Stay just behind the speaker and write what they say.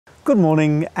Good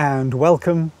morning and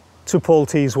welcome to Paul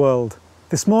T's World.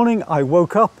 This morning I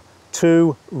woke up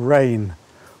to rain.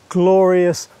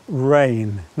 Glorious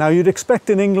rain. Now you'd expect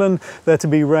in England there to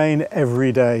be rain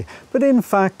every day, but in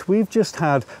fact we've just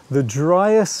had the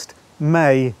driest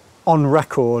May on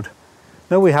record.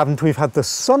 No, we haven't. We've had the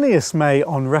sunniest May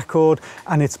on record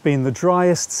and it's been the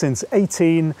driest since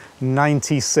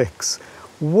 1896.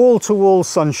 Wall-to-wall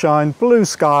sunshine, blue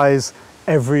skies,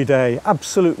 every day.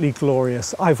 Absolutely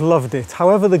glorious. I've loved it.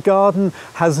 However, the garden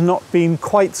has not been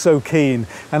quite so keen,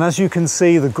 and as you can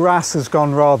see the grass has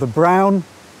gone rather brown,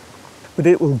 but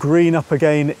it will green up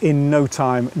again in no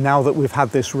time now that we've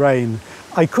had this rain.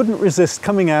 I couldn't resist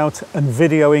coming out and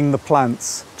videoing the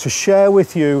plants to share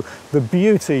with you the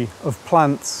beauty of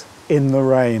plants in the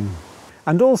rain,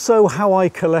 and also how I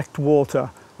collect water.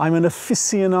 I'm an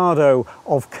aficionado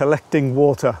of collecting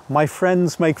water. My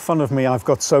friends make fun of me, I've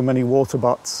got so many water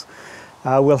butts.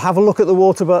 We'll have a look at the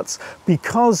water butts.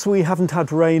 Because we haven't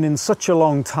had rain in such a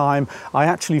long time, I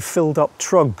actually filled up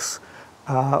trugs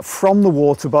from the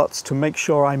water butts to make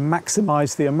sure I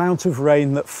maximised the amount of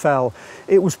rain that fell.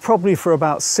 It was probably for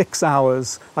about 6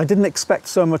 hours. I didn't expect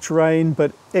so much rain,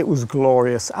 but it was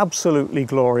glorious, absolutely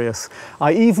glorious.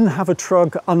 I even have a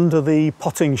trug under the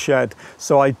potting shed,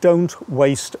 so I don't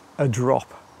waste a drop.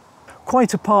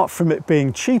 Quite apart from it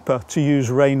being cheaper to use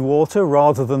rainwater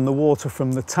rather than the water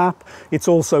from the tap, it's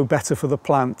also better for the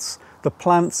plants. The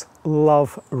plants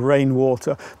love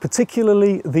rainwater,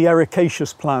 particularly the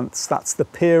ericaceous plants. That's the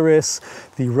pieris,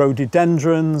 the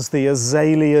rhododendrons, the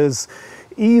azaleas,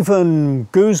 even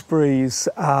gooseberries,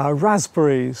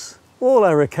 raspberries, all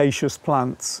ericaceous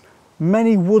plants.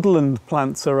 Many woodland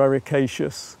plants are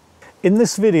ericaceous. In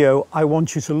this video, I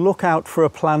want you to look out for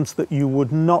a plant that you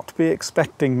would not be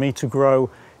expecting me to grow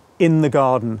in the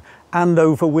garden and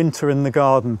overwinter in the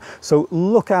garden. So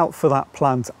look out for that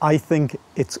plant. I think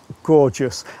it's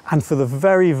gorgeous. And for the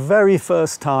very, very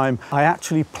first time, I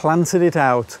actually planted it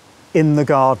out in the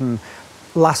garden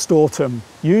last autumn.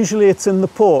 Usually it's in the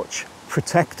porch,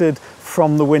 protected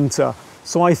from the winter.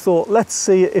 So I thought, let's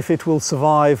see if it will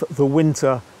survive the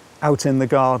winter out in the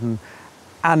garden.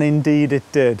 And indeed it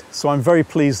did. So I'm very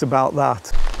pleased about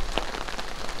that.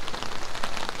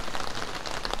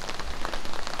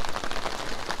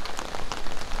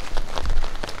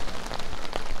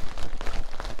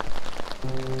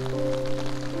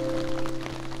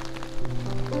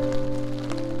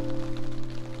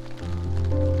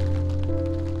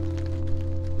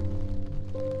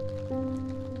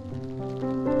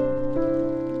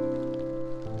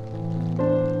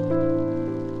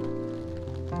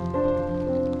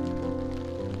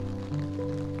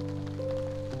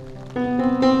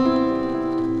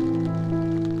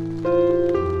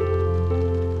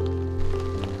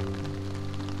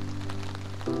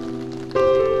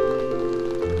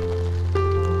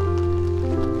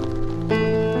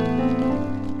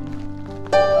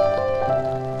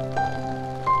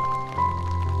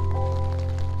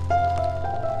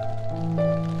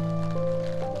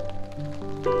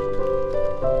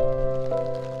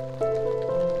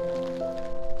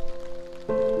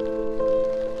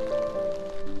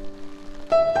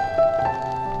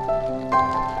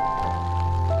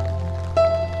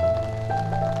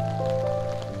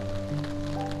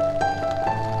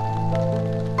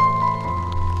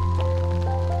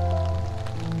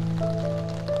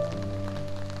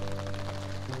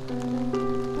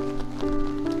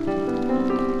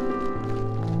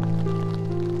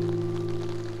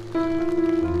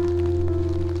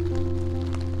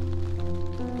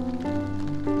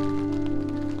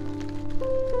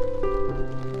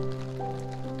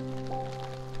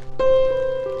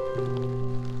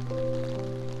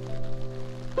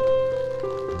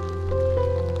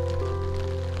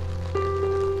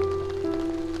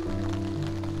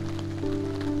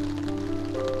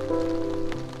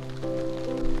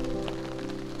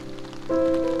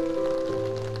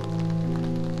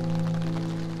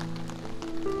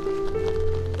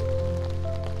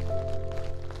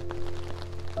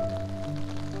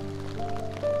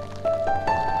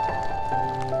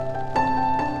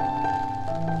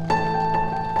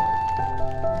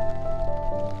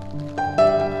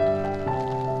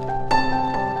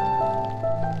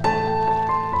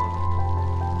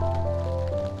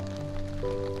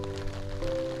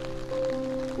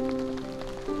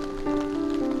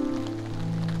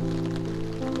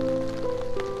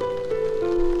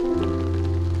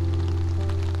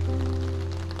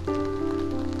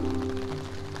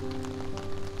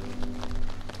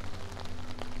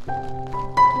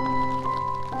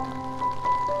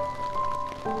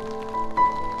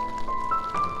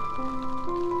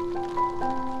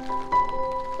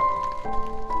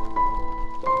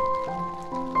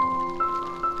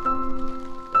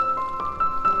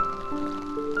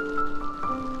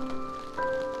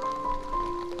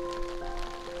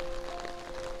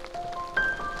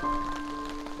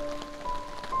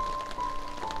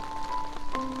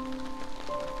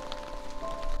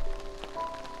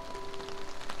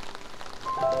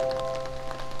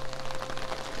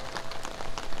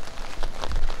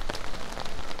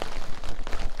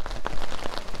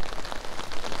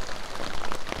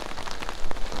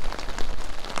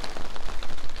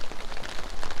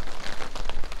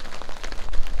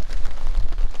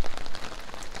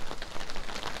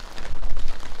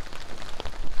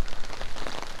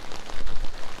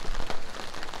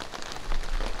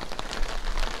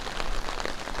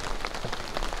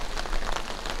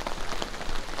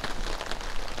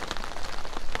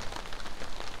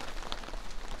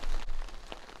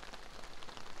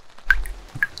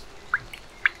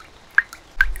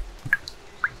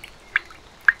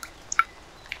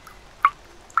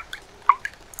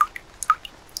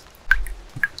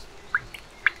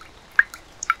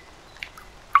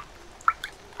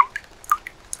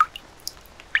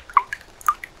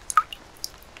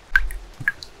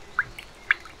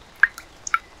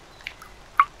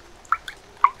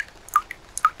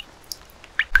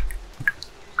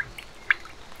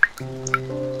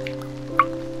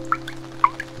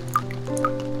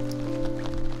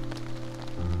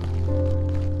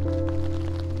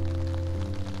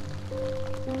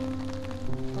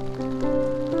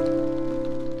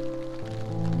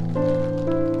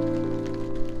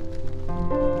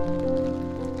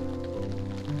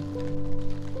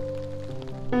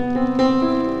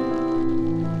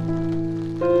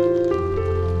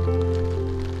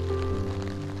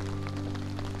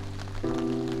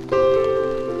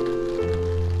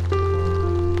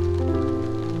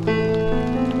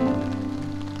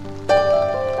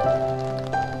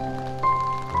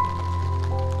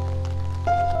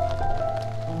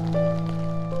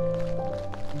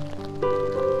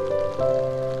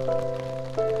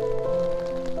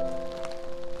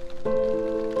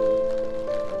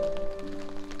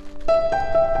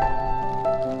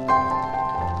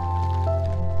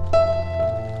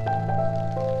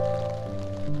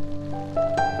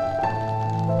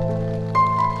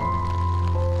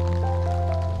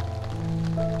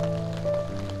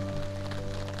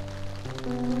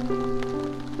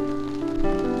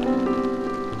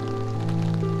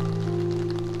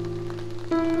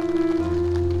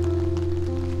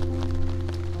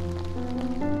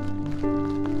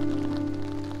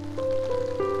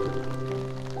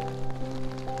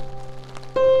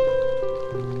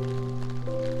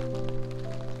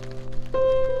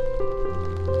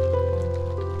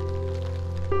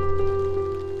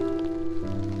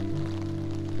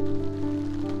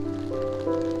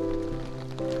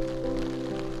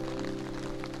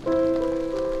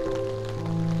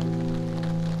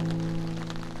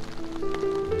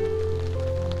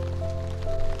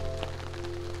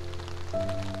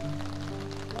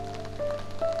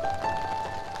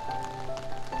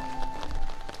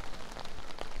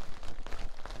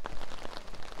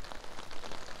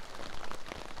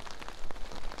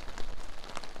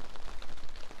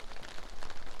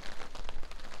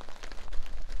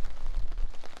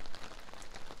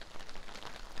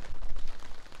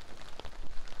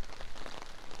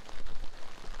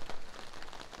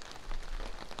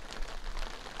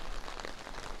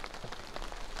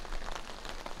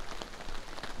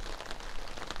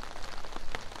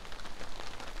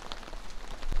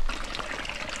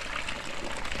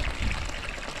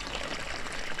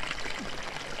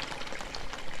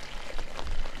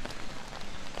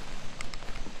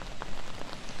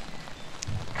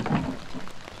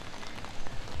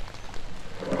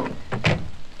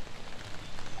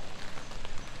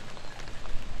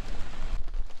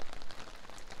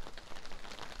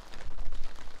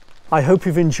 I hope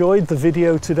you've enjoyed the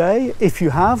video today. If you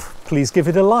have, please give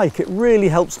it a like. It really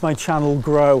helps my channel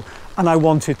grow, and I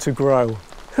want it to grow.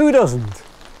 Who doesn't?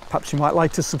 Perhaps you might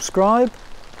like to subscribe,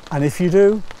 and if you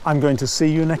do, I'm going to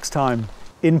see you next time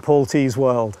in Paul T's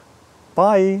World.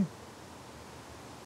 Bye.